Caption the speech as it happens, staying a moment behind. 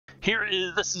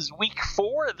This is week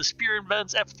 4 of the Spear and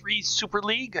Ben's F3 Super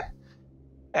League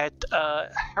at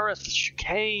Jerez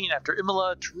Chicane after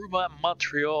Imola, Taruma, and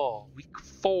Montreal. Week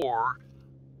 4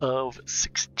 of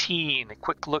 16. A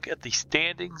quick look at the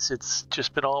standings. It's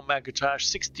just been all Macintosh,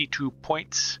 62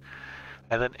 points.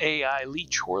 And then AI, Lee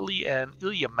Chorley and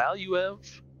Ilya Maluev,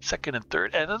 2nd and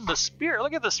 3rd. And then the Spear.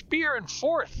 Look at the Spear in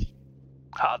 4th.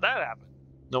 How'd that happen?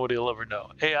 Nobody will ever know.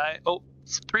 AI,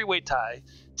 it's a 3-way tie.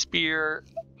 Spear,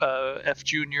 F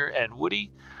Junior, and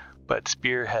Woody, but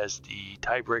Spear has the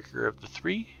tiebreaker of the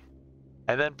 3,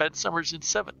 and then Ben Summers in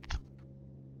 7th.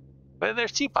 And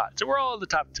there's Teapot, so we're all in the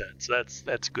top 10, so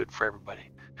that's good for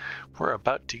everybody. We're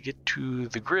about to get to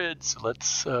the grid, so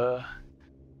let's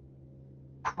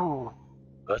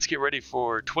get ready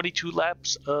for 22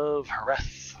 laps of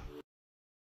Jerez.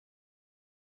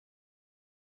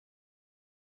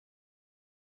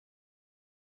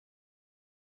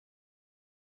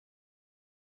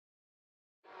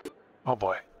 Oh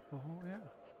boy. Oh yeah.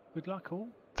 Good luck all.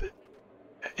 The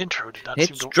intro did not seem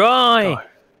to... It's dry! Oh.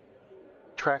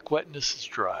 Track wetness is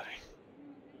dry.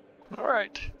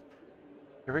 Alright.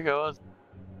 Here we go.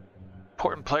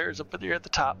 Important players up there at the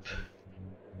top.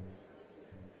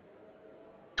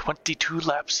 22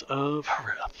 laps of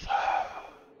Jerez.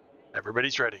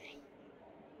 Everybody's ready.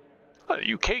 A lot of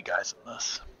UK guys in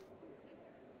this.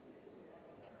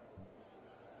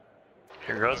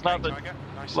 Here goes nothing.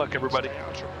 Nice luck, everybody.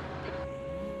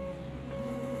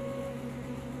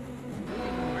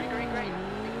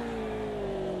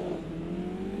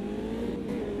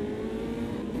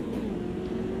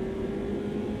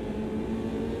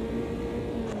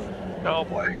 Oh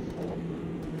boy.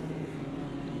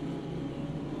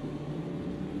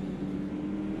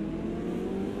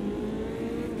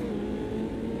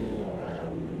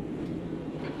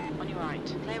 On your right,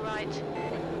 play right.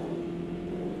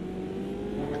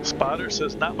 Spotter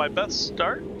says not my best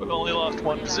start, but only lost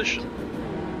 1 position.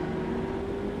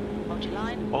 Hold your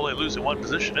line. Only losing 1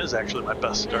 position is actually my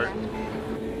best start.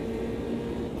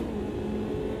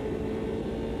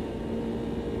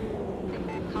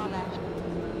 Car left.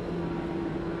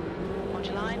 Hold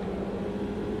your line.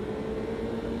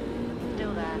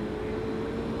 Still there.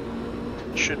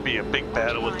 Should be a big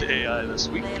battle with the AI this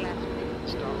week. Clear left.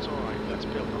 Starts alright, let's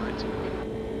build right.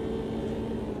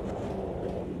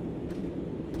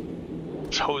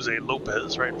 There's Jose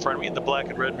Lopez right in front of me in the black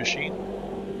and red machine.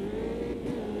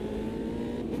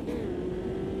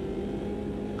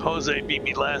 Jose beat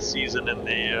me last season in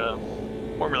the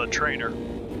Formula Trainer.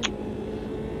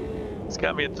 He's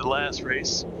got me at the last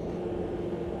race.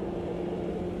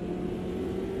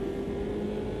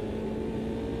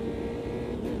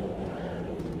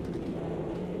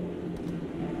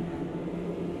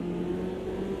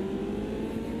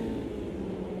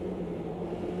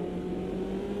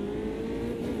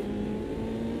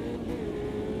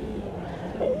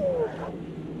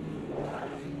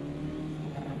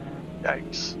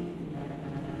 Yikes.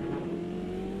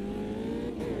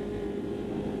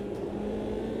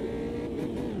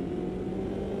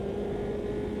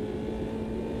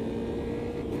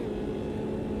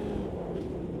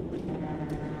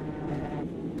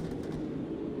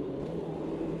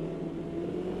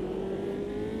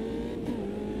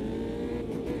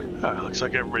 Looks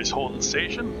like everybody's holding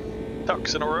station.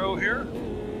 Ducks in a row here.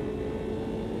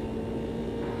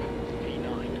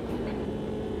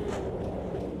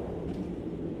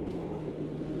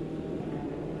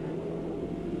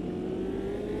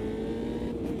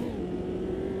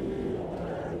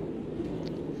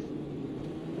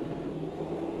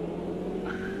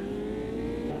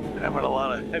 Having a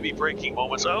lot of heavy braking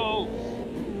moments. Oh!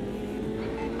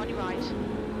 On your right.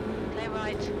 Play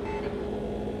right.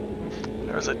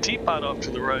 There's a teapot off to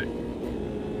the right.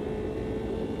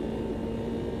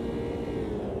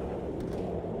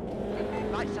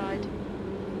 Right side.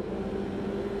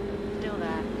 Still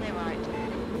there. Play right.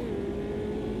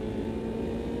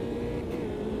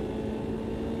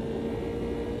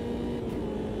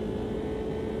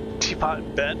 Teapot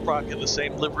and Ben rocking the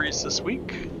same liveries this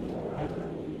week.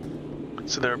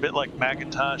 So they're a bit like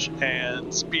Macintosh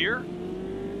and Spear.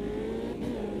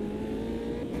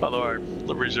 Although our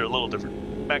liveries are a little different.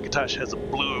 Macintosh has a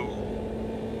blue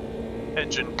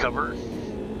engine cover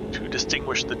to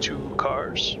distinguish the 2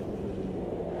 cars.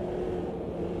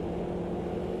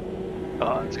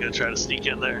 Oh, it's gonna try to sneak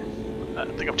in there. I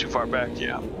think I'm too far back,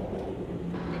 yeah.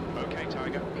 Okay,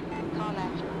 Tiger. Car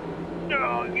left.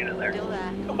 No, get in there. Still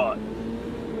there. Come on.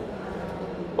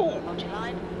 Oh. Hold your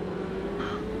line.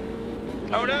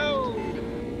 Oh no!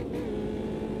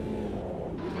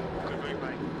 Good move,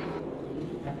 mate.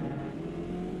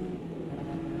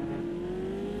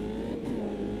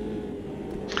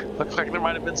 Looks like there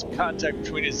might have been some contact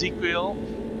between Ezekiel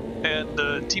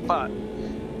and Teapot.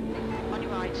 On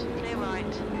your right, clear right.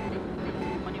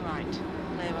 On your right,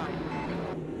 clear right.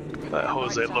 That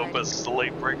Jose Right side. Lopez is the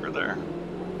late breaker there.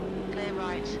 Clear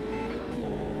right.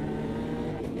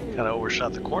 Kind of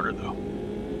overshot the corner though.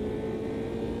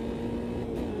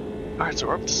 Alright, so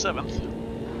we're up to 7th.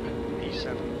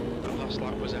 E7. The last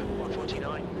lap was at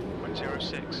 149,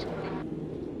 106.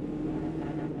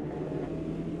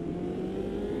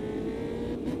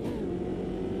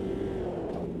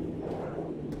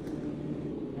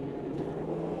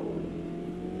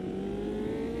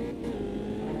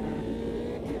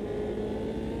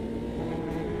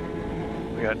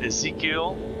 We got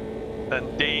Ezekiel,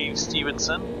 then Dave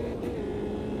Stevenson.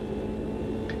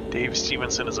 Dave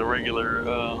Stevenson is a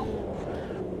regular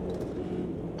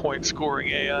point scoring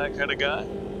AI kind of guy.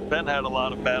 Ben had a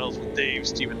lot of battles with Dave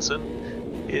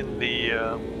Stevenson in the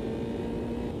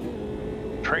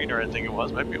trainer, I think it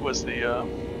was. Maybe it was the,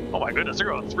 oh my goodness, they're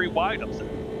going 3 wide up there.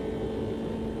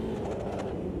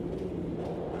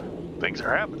 Things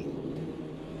are happening.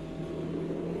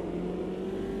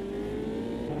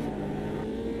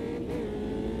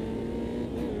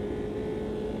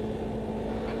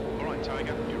 Alright,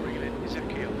 Tiger, you're reeling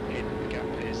Ezekiel in. The gap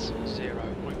is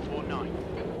 0.49.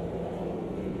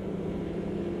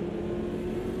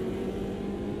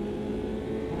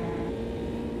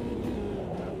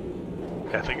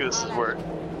 I think this is where,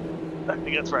 I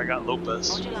think that's where I got Lopez.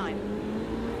 Hold your line.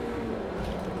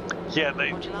 Yeah, they,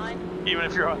 Hold your line. even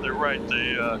if you're on their right,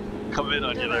 they come in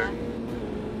on you Still there.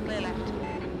 Clear left.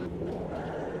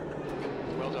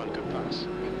 Well done, good pass.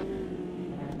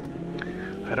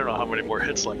 I don't know how many more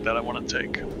hits like that I want to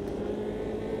take.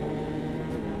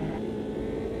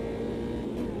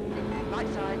 Right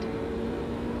side.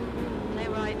 Clear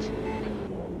right.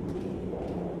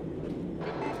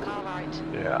 Car right.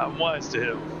 Yeah, I'm wise to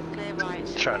him. Clear right.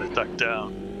 Trying to duck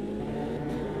down.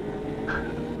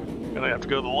 Gonna have to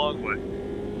go the long way.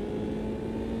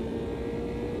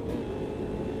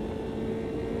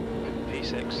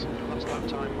 P6, your last lap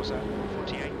time was at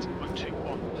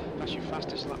 148.21. That's your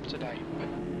fastest lap today.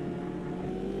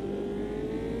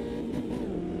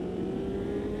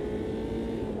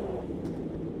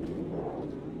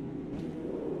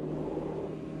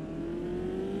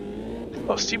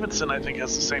 Oh, Stevenson, I think,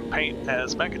 has the same paint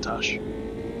as McIntosh.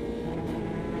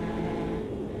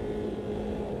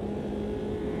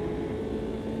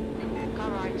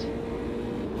 Car right.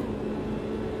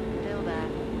 Still there.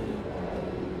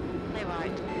 Clear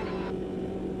right.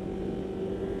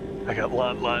 I got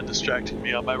line distracting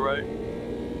me on my right.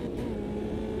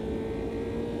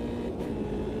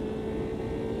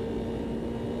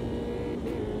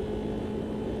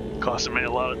 Costing me a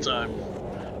lot of time.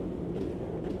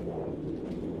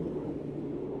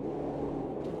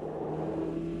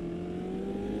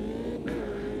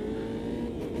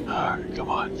 Alright, come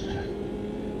on.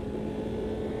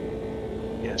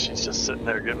 Yeah, she's just sitting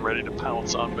there getting ready to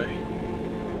pounce on me.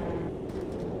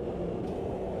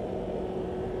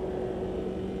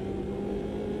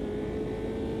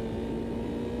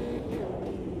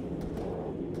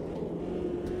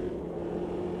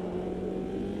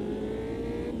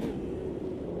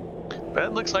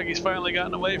 Ben looks like he's finally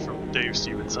gotten away from Dave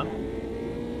Stevenson.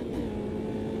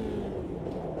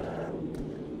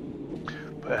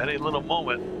 But at any little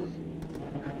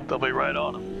moment, they'll be right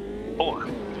on him. Oh,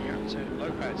 The gap to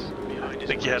Lopez behind. I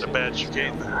think you had a bad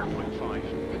chicane there. 1.5.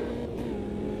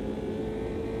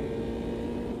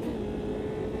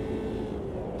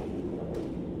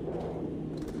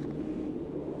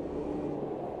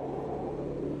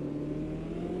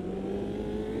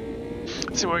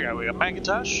 Let's see what we got. We got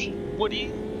McIntosh,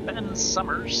 Woody, Ben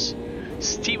Summers,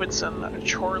 Stevenson,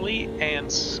 Charlie,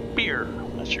 and Spear.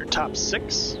 That's your top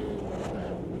 6.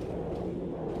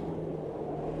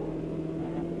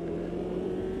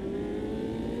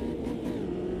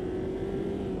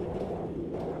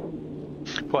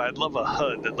 Boy, I'd love a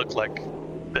HUD that looked like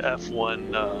the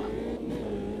F1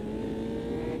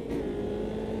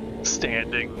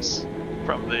 standings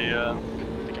from the,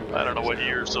 I don't know what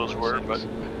years those were, but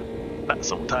not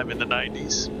sometime in the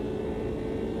 90s.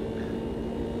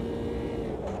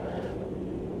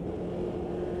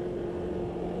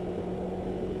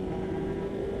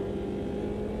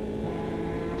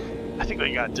 I think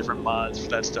they got different mods for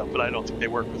that stuff, but I don't think they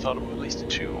work with Auto at least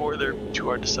 2, or they're too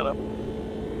hard to set up.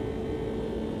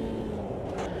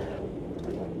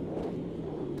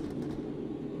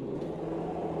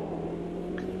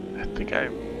 I think I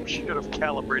should have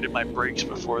calibrated my brakes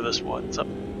before this one.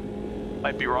 Something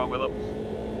might be wrong with them.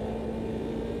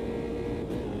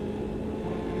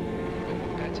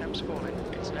 Air temp's falling.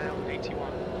 It's now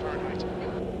 81 Fahrenheit.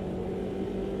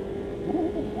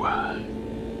 Ooh.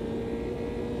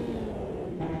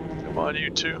 Come on, you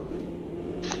two.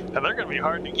 And they're going to be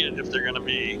hard to get if they're going to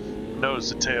be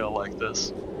nose to tail like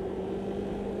this.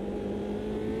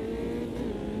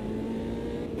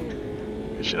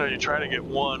 Because, you know, you try to get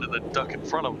one and then duck in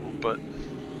front of them, but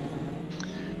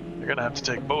you're going to have to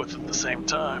take both at the same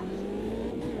time.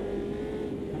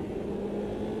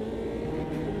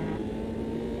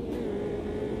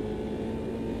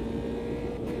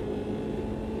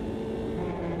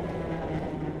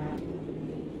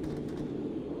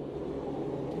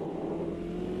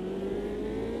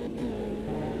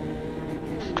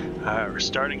 We're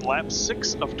starting lap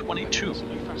 6 of 22.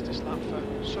 New fastest lap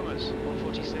for Summers,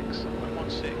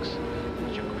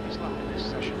 146.16. Your quickest lap in this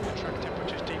session. Track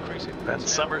temperatures decreasing. Ben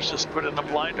Summers just put in a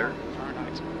blinder.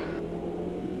 Fahrenheit.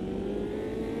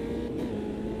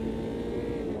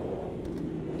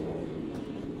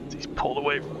 He's pulled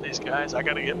away from these guys. I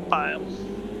gotta get by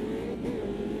him.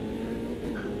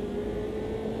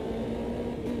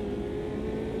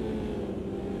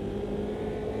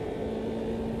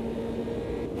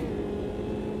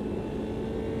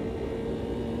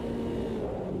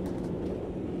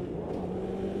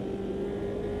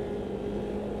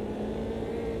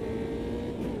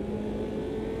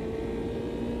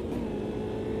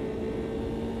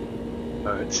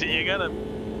 Alright, see, you gotta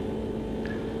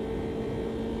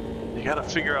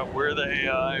figure out where the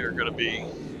AI are gonna be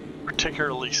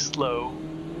particularly slow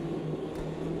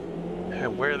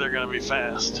and where they're gonna be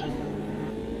fast.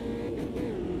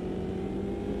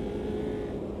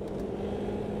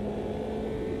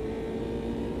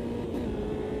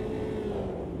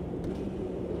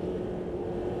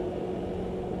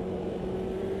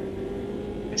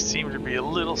 They seem to be a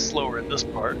little slower in this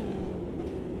part.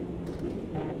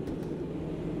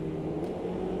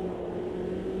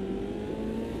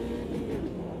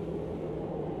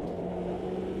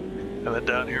 And then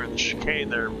down here in the chicane,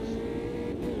 they're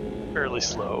fairly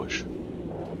slowish.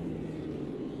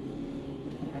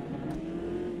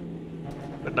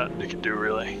 But nothing they can do,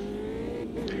 really.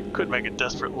 Could make a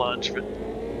desperate lunge if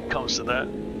it comes to that.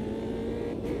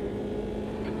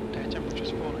 Air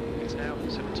temperature's falling. It's now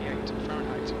 78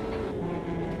 Fahrenheit.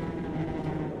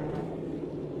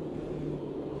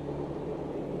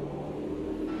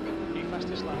 New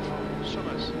fastest lap for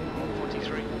Summers,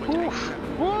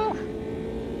 143.87. Woo!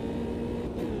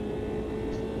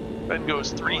 Ben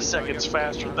goes 3 seconds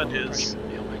faster than his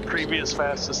previous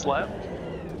fastest lap.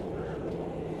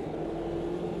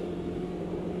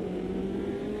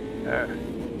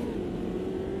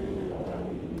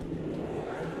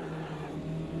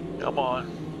 Come on.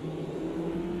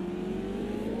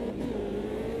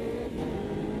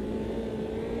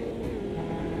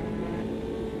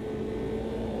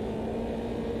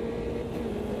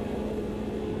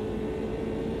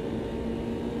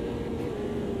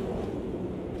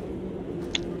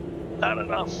 Not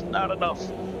enough, not enough.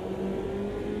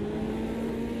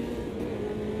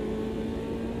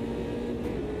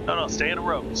 No, stay in a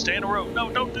row. Stay in a row.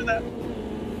 No, don't do that.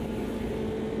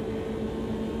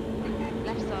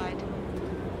 Left side.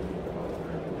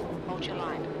 Hold your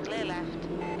line. Clear left.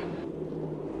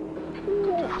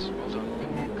 Good pass, well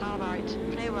done. Car right.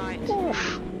 Clear right.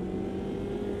 Oof.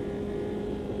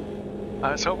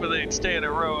 I was hoping they'd stay in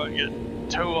a row and get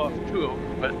toe off 2 of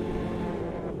them, but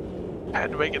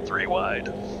had to make it 3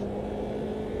 wide.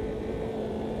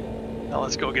 Now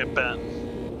let's go get Ben.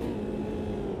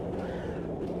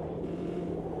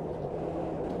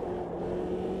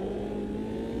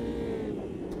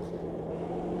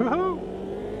 Woohoo!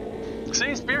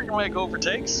 See, Spear can make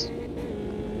overtakes.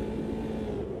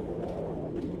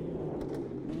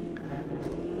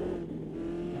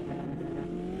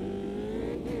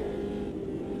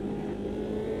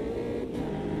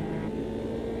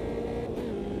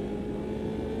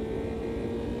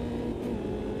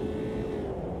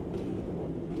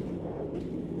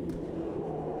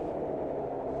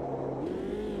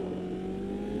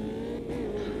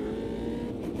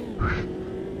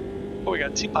 Oh, we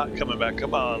got Teapot coming back.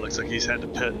 Come on, looks like he's had to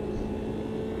pit.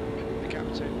 The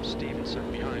gap to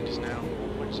Stevenson behind is now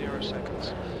 1.0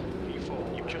 seconds.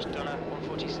 P4, you've just done a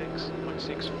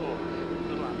 146.64.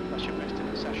 Good lap, that's your best in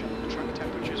the session. The track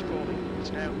temperature's falling.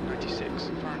 It's now 96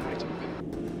 Fahrenheit.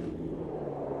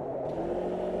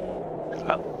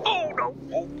 Oh no!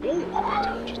 Oh.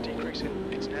 Temperature's decreasing.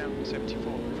 It's now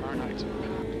 74 Fahrenheit.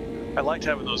 I liked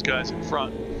having those guys in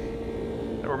front.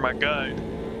 They were my guide.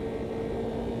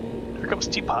 Here comes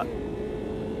Teapot,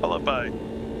 followed by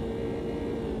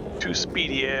 2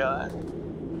 speedy AI.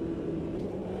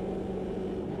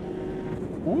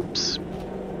 Whoops.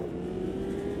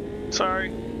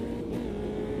 Sorry.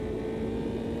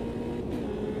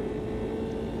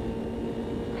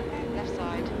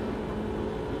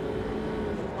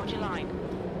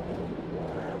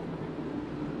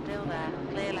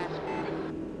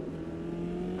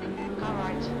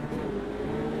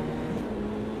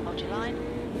 Hold your line.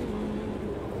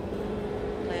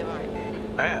 Clear right.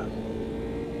 Man.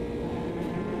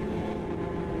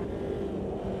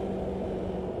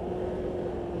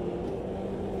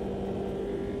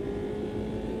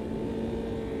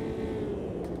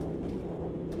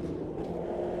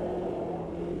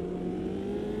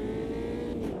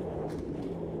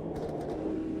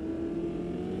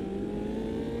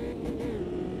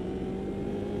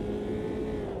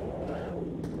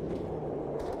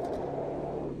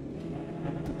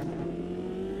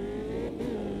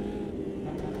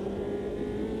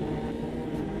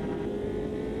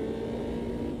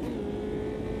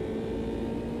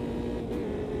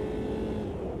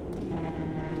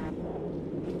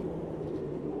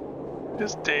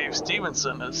 This Dave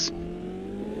Stevenson is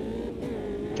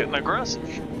getting aggressive.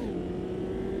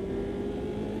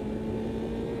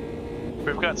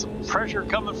 We've got some pressure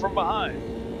coming from behind.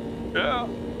 Yeah.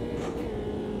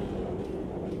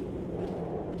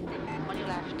 On your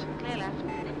left. Clear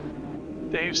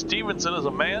left. Dave Stevenson is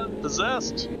a man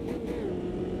possessed.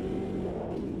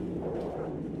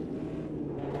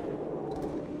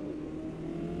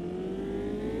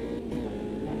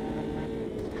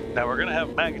 Now we're gonna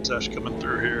have Macintosh coming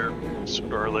through here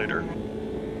sooner or later.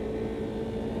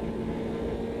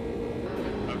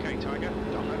 Okay, Tiger,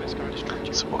 don't let this guy distract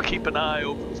you. So we'll keep an eye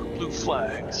open for blue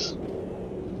flags.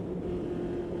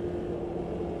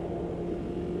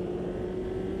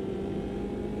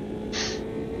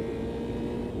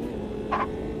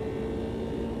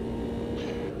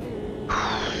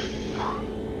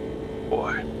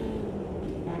 Boy.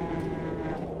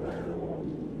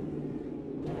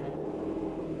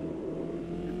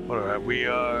 Alright, we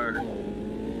are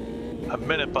a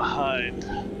minute behind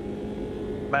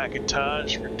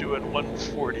Macintosh. We're doing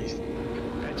 140.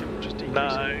 Just decreasing.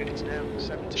 Nine. It's now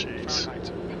 17 Jeez.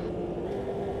 Fahrenheit.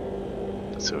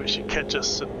 So we should catch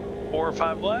us in 4 or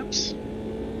 5 laps.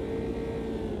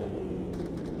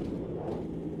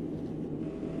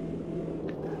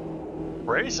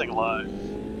 Racing line.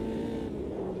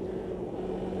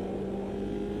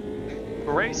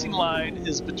 The racing line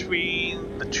is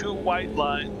between the 2 white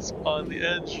lines on the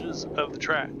edges of the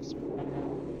tracks.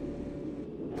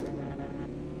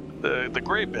 The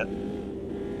gray bit.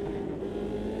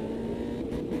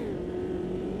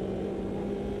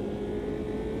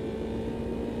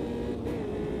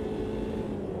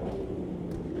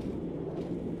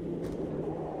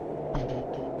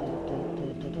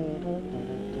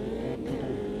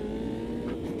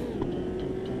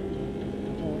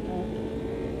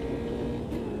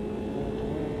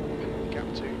 Gap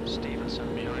to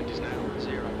Stevenson behind is now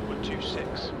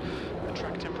 0.26. The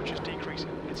track temperature's decreasing.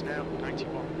 It's now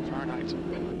 91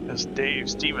 Fahrenheit. This Dave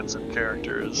Stevenson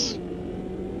character is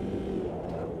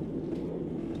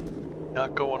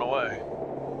not going away.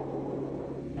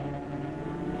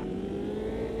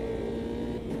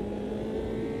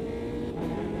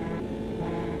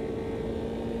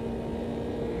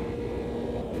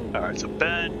 Alright, so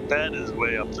Ben is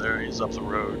way up there. He's up the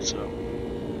road, so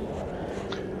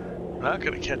we're not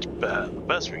going to catch Ben. The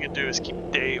best we can do is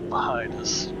keep Dave behind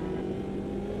us.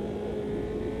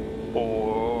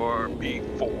 Or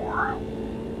B4.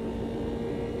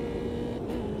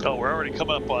 Oh, we're already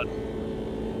coming up on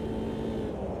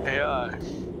AI.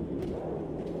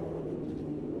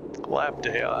 Lapped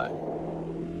AI.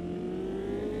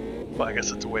 Well, I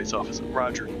guess it's a ways off. Is it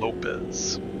Roger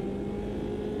Lopez?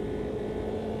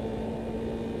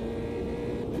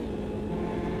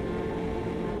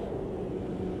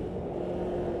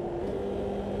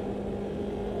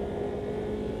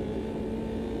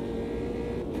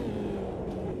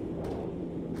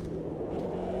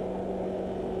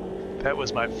 That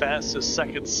was my fastest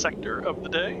second sector of the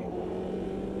day.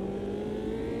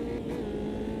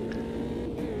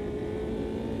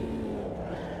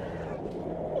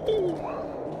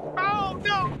 Oh,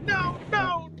 no, no,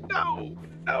 no, no,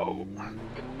 no.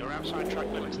 You're outside track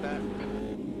limits there.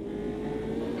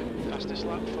 Fastest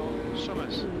lap for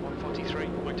Summers,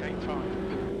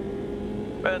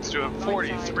 143.85. Ben's doing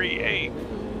 43.8.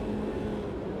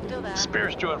 Still there.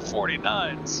 Spears doing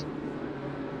 49s.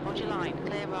 Hold your line.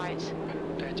 Clear right.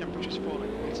 Air temperature's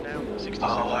falling. It's now 67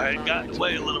 Oh, I got Fahrenheit.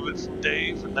 away a little bit from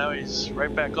Dave, and now he's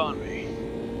right back on me.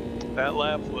 That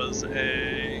lap was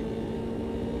a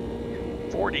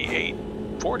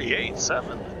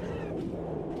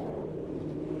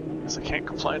 48.7. Guess I can't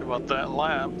complain about that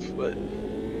lap, but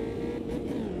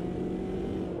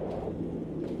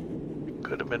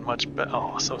could have been much better.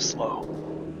 Oh, so slow.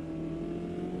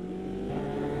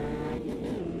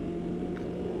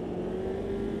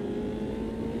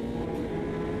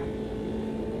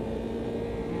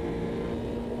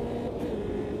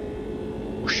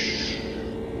 Whoosh.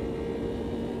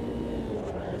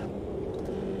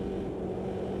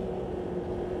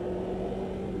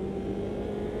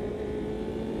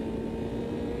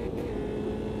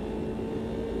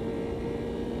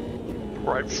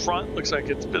 Right front looks like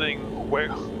it's getting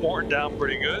worn down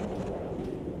pretty good.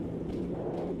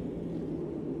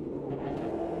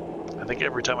 I think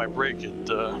every time I brake it,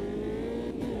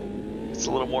 it's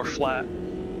a little more flat.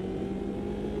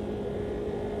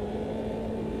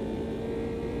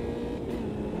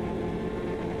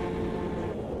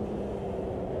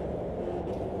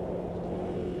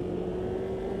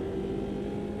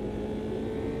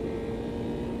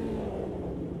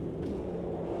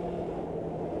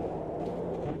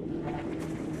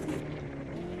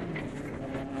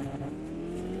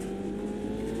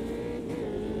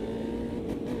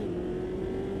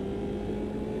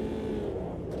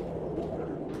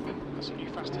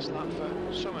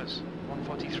 Summers,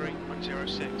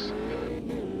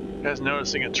 143.06. You guys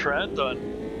noticing a trend on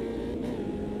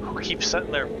who keeps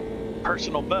setting their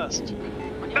personal best?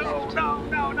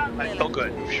 No, not my. Oh,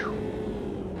 good. Phew.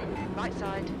 Right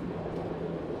side.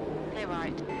 Clear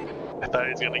right. I thought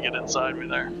he was going to get inside me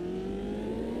there.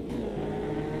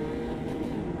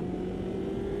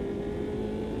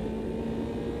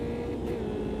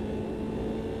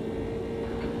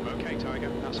 Okay, Tiger,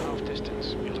 that's half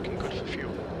distance. You're looking good for fuel.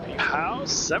 How?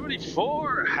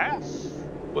 74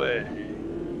 halfway.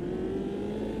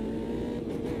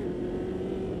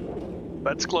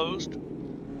 That's closed.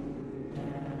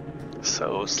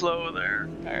 So slow there.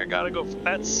 I gotta go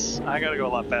a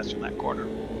lot faster in that corner.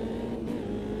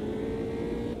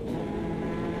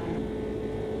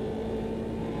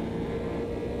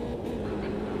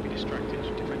 Don't be distracted.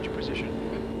 Defend your position.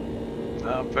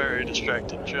 I'm very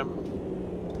distracted, Jim.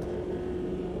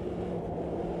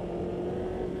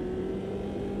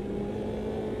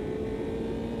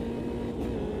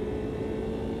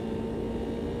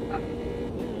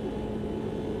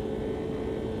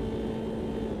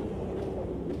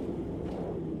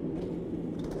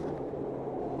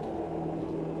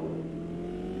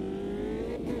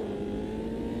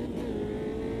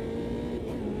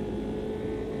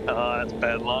 That's a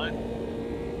bad line.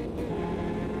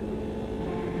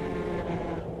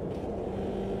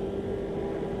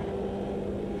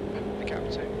 The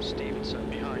captain, Stevenson,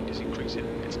 behind is increasing.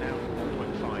 It's now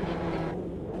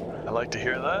 1.5. I like to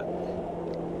hear that.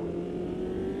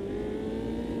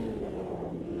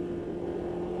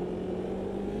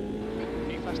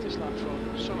 New fastest lap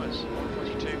from Summers,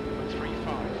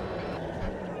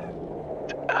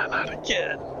 142.35. Not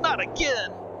again. Not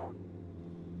again.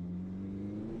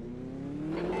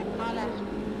 Far left.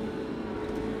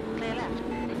 Clear left.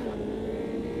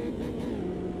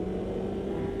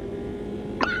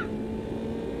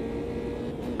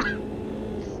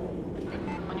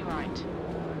 On your right.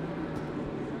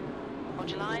 Hold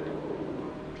your line.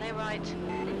 Clear right.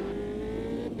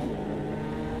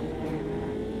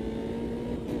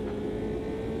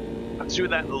 I was doing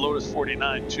that in the Lotus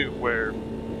 49 too, where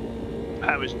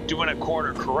I was doing a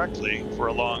corner correctly for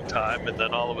a long time, and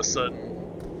then all of a sudden,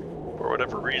 for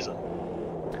whatever reason, I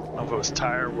don't know if it was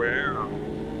tire wear or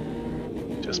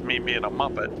just me being a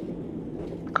muppet,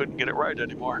 couldn't get it right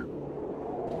anymore.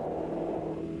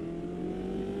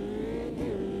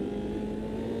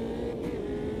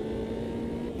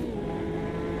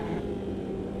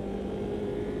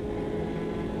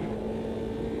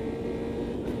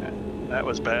 That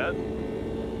was bad.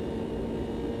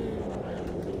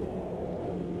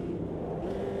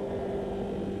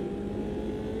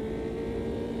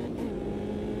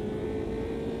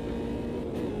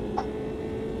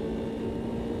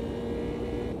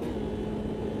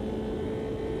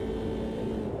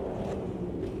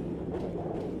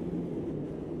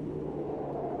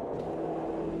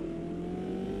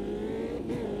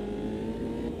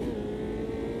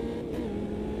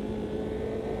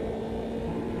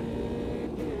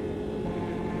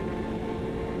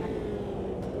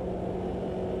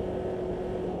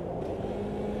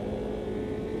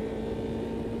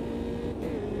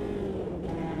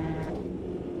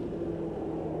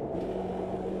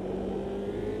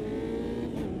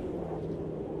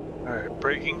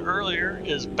 Braking earlier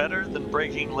is better than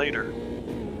braking later.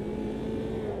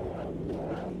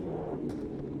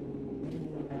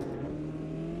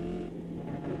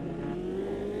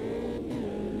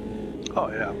 Oh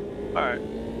yeah, all right.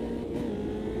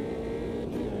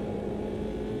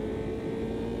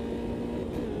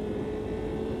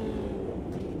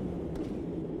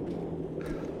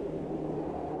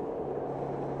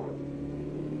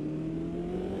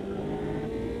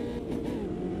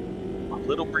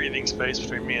 Little breathing space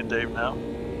between me and Dave now.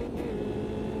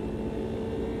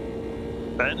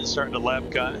 Ben is starting to lap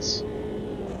guys.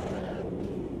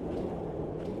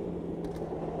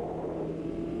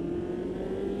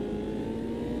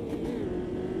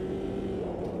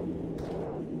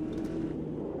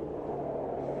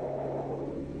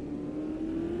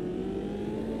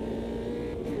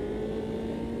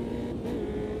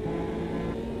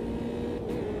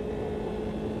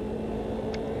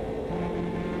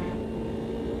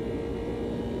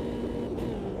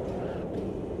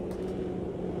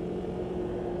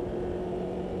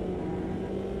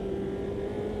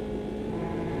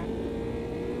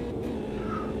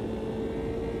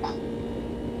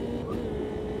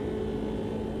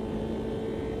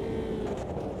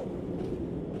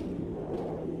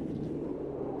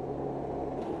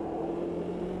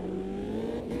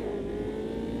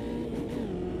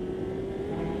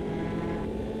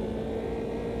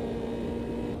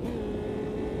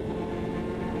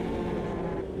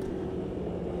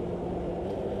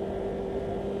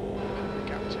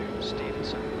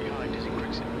 Stevenson behind is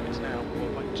increasing. It's now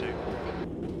 4.2.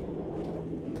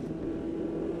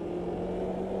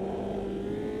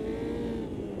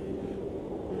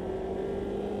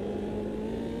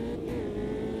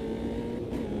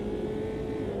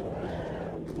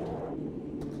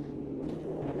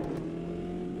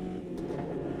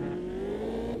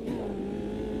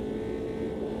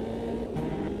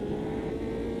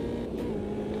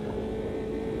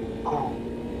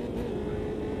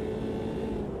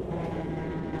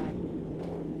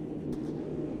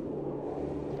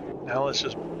 Now let's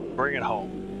just bring it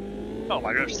home. Oh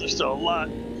my gosh, there's still a lot.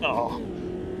 Oh.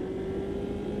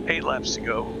 8 laps to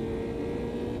go.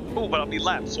 Oh, but I'll be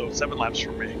lapped, so 7 laps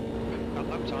for me. That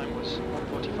lap time was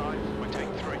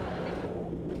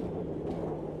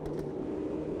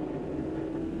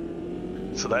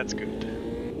 1:45.83. So that's good.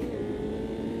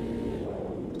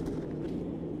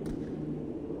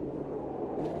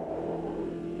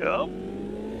 Yep.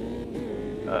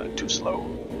 Too slow.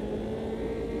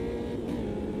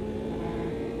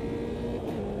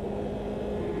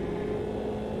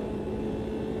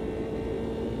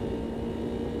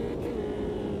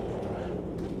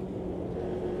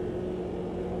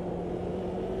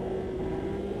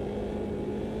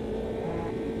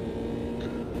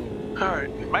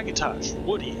 Alright, Macintosh,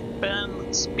 Woody,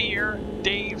 Ben, Spear,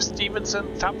 Dave,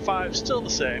 Stevenson, top 5 still the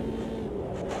same.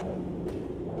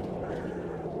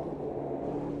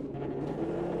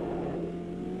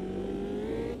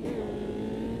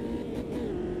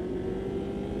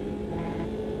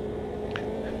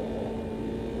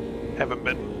 Haven't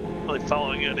been really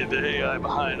following any of the AI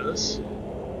behind us.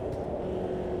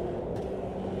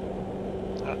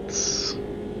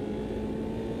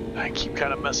 I keep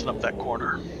kind of messing up that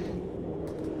corner.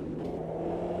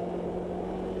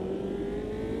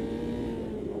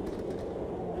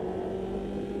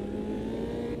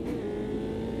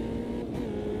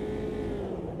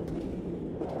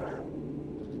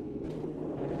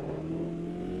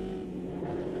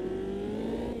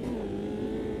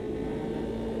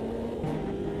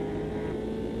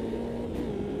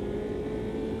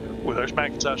 Well, there's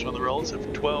Macintosh on the relative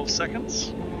for 12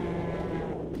 seconds.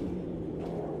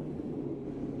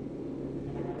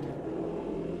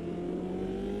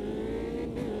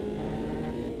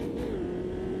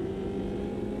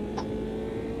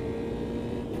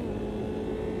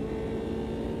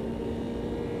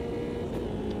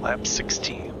 Lap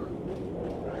 16.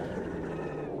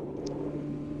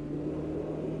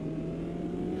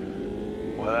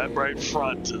 Well, that right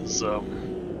front is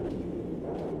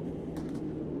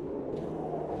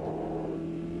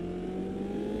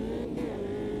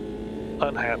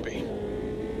unhappy.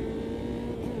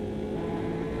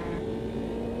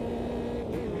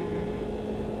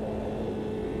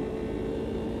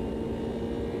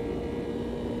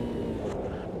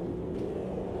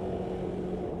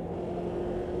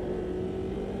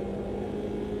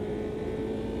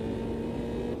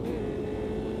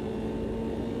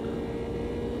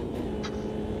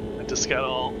 I just got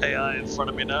all AI in front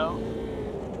of me now.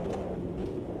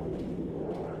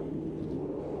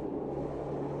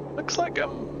 Looks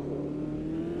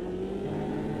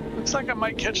like I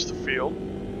might catch the field.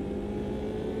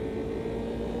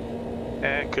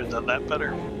 Could have done that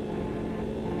better.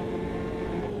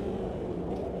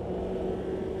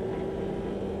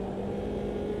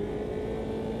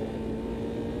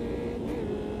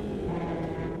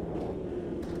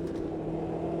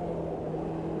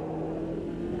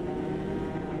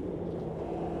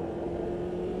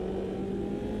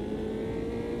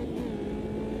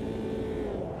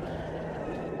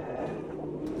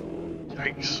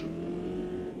 Yikes.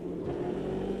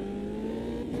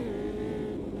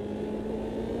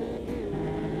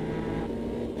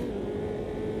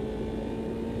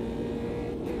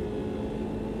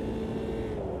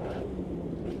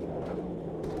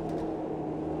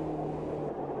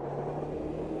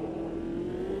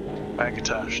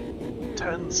 Macintosh,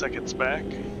 10 seconds back.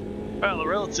 Well, the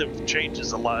relative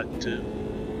changes a lot too.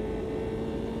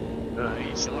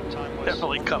 He's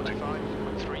definitely coming.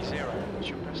 1:45.30 was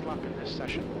your best lap in this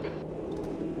session.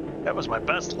 That was my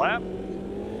best lap.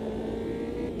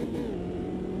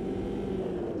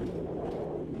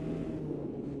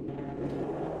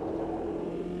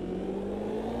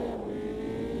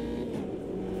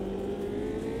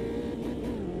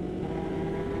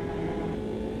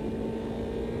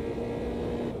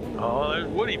 Oh, there's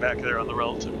Woody back there on the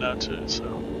relative now too, so.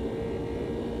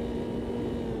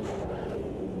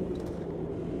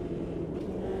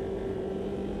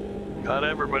 Got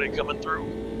everybody coming through.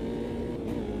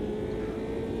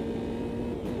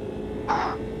 The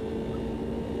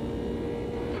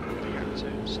gap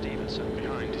to Stevenson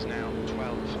behind is now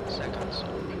 12 seconds.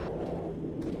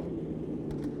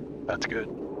 That's good.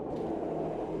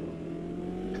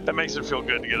 That makes it feel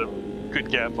good to get a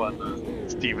good gap on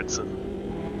Stevenson.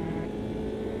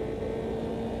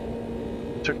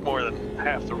 Took more than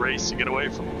half the race to get away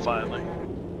from him finally.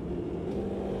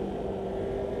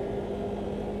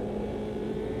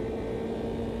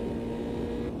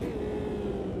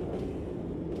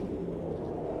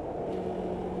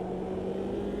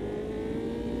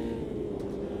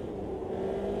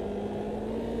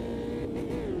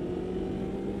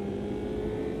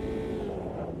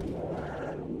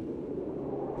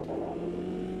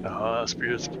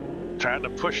 Spears trying to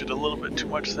push it a little bit too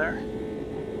much there.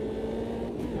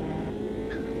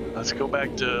 Let's go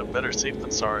back to better safe than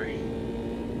sorry.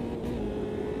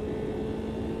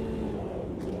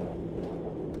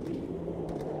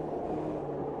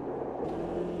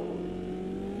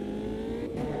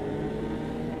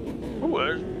 Ooh,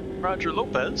 there's Roger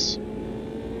Lopez.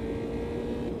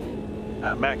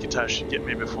 McIntosh should get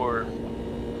me before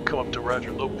I come up to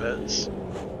Roger Lopez.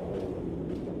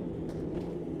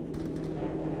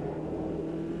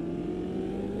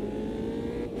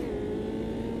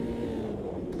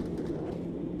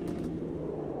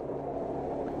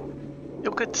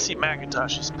 You'll get to see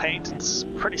McIntosh's paint. It's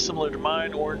pretty similar to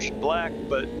mine, orange and black,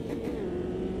 but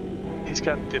he's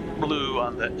got the blue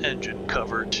on the engine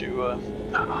cover to,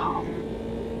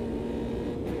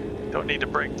 don't need to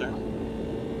brake there.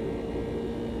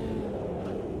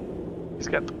 He's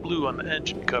got the blue on the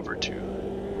engine cover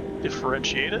to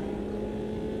differentiate it.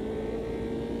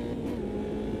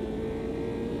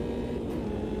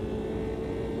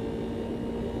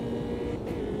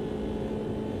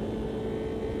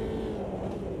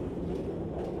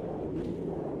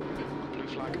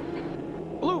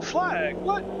 Blue flag?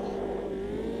 What?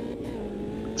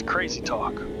 It's crazy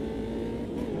talk.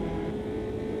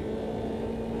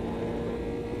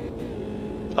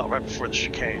 Oh, right before the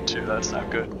chicane too. That's not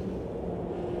good.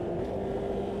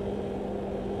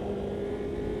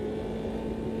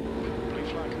 Blue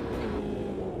flag.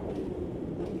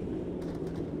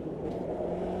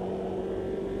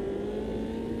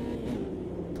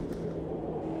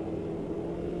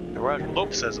 Roger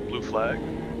Lopez has a blue flag.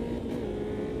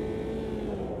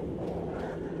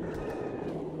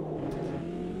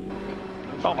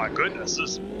 Oh my goodness,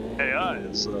 this AI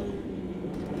is On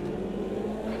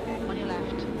your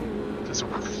left. just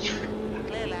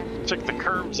Clear left. took the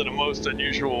curves in a most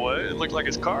unusual way. It looked like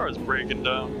his car was breaking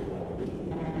down.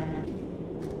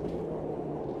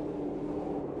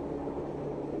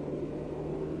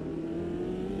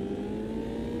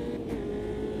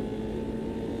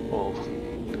 We'll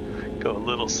go a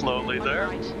little slowly On there. your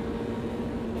right.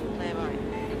 Clear right.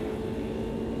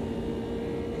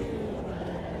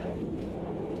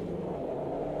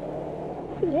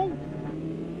 Whoa.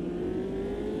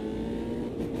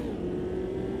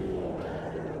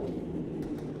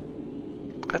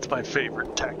 That's my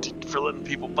favorite tactic for letting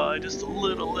people by, just a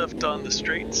little lift on the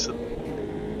straights,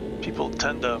 and people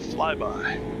tend to fly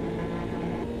by.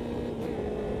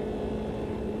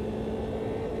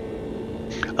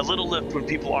 A little lift when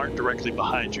people aren't directly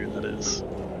behind you, that is.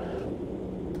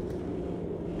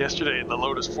 Yesterday in the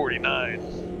Lotus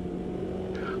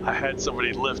 49, I had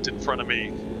somebody lift in front of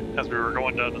me as we were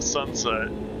going down the Sunset.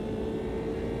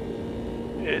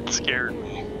 It scared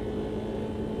me.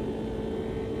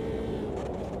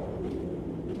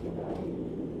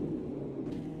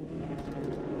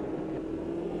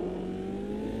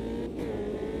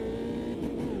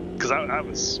 Because I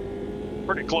was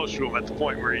pretty close to him at the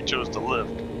point where he chose to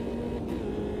lift.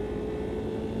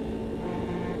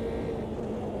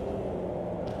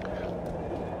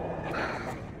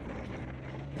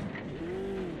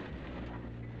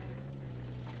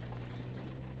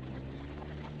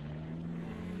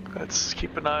 Let's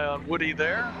keep an eye on Woody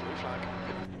there. Blue flag.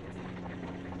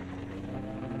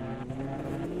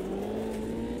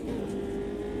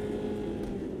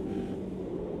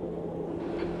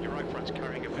 Your right front's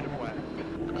carrying a bit of wear.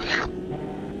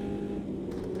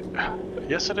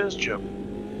 Yes, it is, Chip.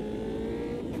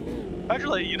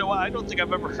 Actually, you know what? I don't think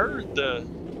I've ever heard that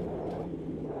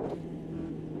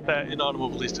in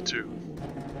Automobilista 2.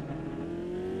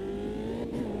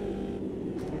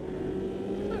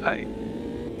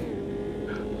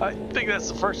 I think that's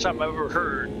the first time I've ever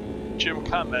heard Jim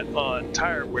comment on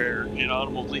tire wear in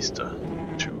Automobilista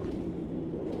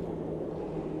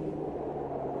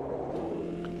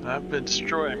 2. I've been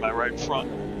destroying my right front.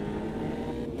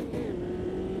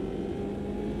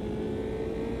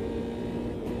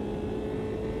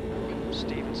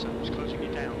 Stevenson is closing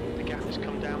you down. The gap has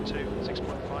come down to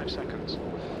 6.5 seconds.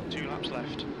 2 laps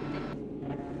left.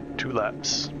 2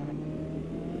 laps.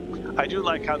 I do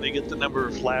like how they get the number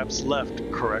of laps left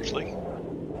correctly.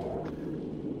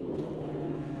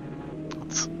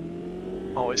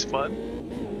 Always fun.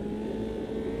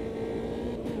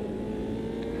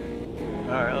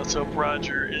 Alright, let's hope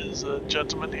Roger is a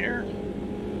gentleman here.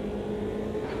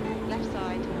 Left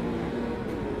side.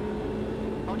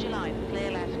 Hold your line.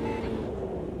 Clear left.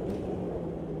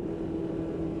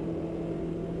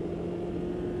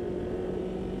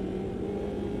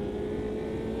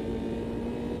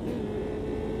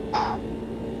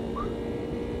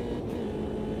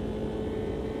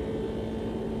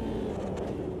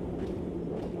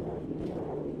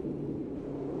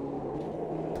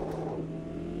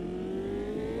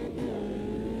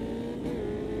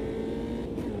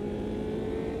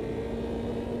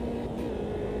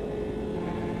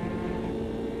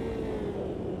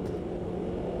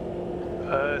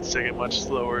 It's taking much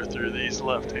slower through these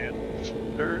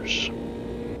left-handers.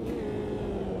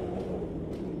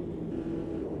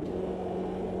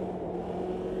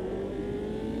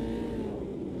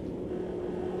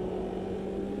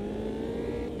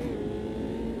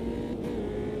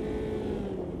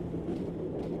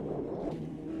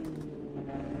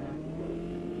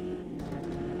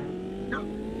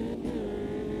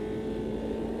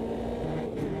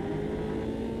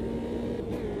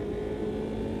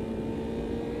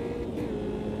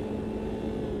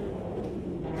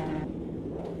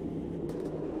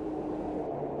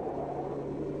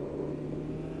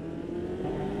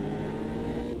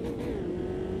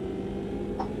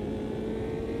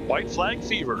 White flag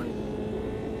fever.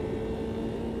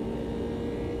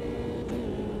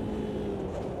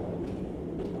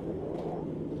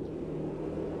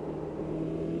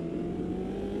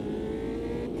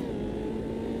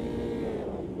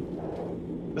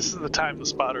 This is the time the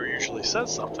spotter usually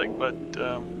says something, but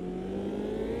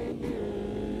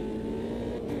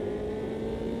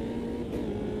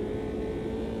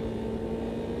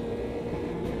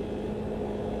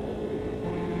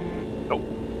nope.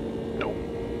 Nope.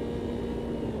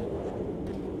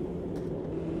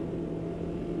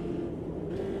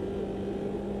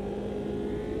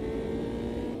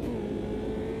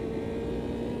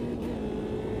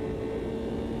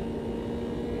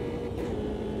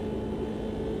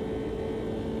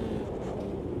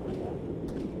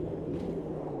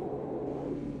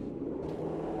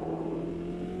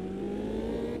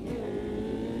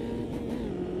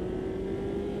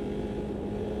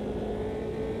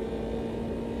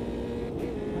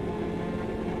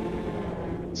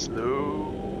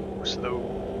 Slow, slow.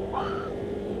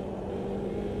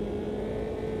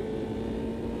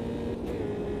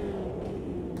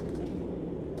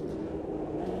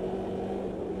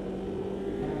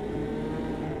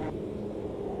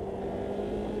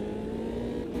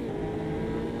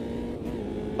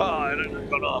 Oh, I didn't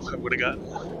got off. I would have gotten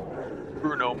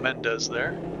Bruno Mendez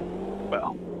there.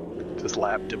 Well, just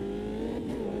lapped him.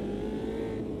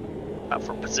 Not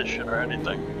for position or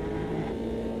anything.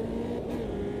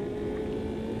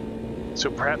 So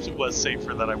perhaps it was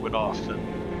safer that I went off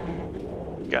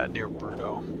and got near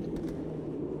Bruno.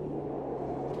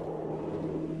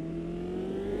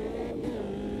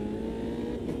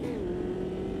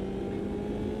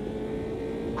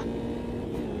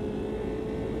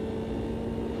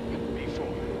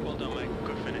 P4. Well done, mate.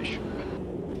 Good finish.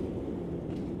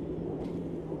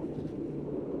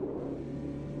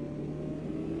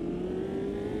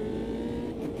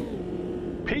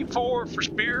 P4 for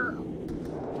Spear.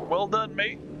 Well done,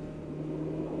 mate.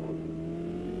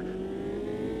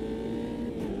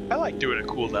 I like doing a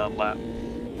cool down lap.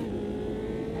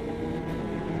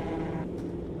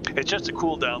 It's just a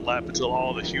cool down lap until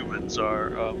all the humans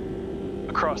are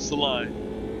across the line.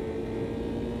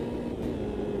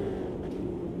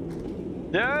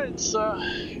 Yeah, it's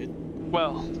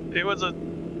well, it was a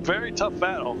very tough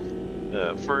battle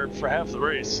for half the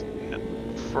race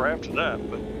and for after that,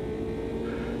 but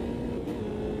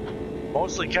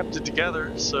mostly kept it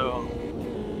together, so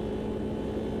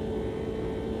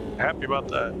happy about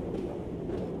that.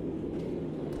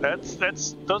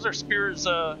 Those are Spear's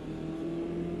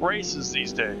races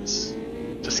these days.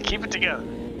 Just keep it together.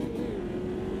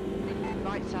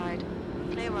 Right side.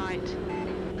 Clear right.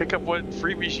 Pick up what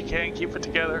freebies you can, keep it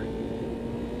together.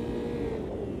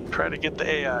 Try to get the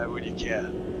AI when you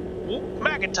can.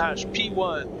 Macintosh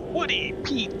P1, Woody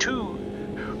P2,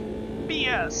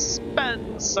 BS,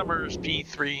 Ben Summers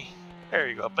P3. There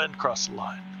you go, Ben crossed the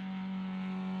line.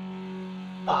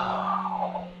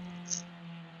 Oh.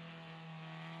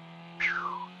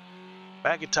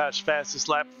 Macintosh fastest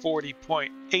lap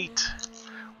 40.8.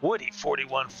 Woody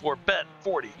 41.4. Ben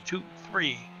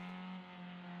 42.3.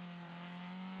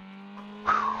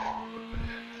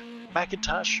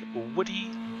 Macintosh,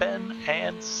 Woody, Ben,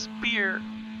 and Spear.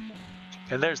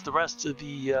 And there's the rest of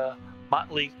the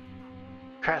motley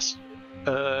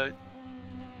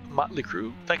Motley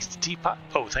Crew. Thanks to Teapot.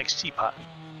 Oh, thanks Teapot.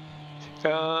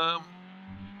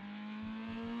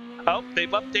 Oh, they've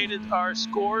updated our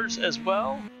scores as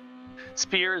well.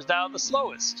 Spear is now the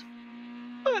slowest.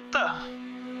 What the?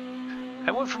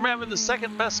 I went from having the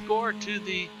second best score to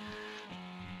the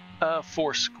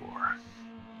fourth score.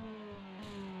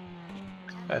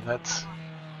 And that's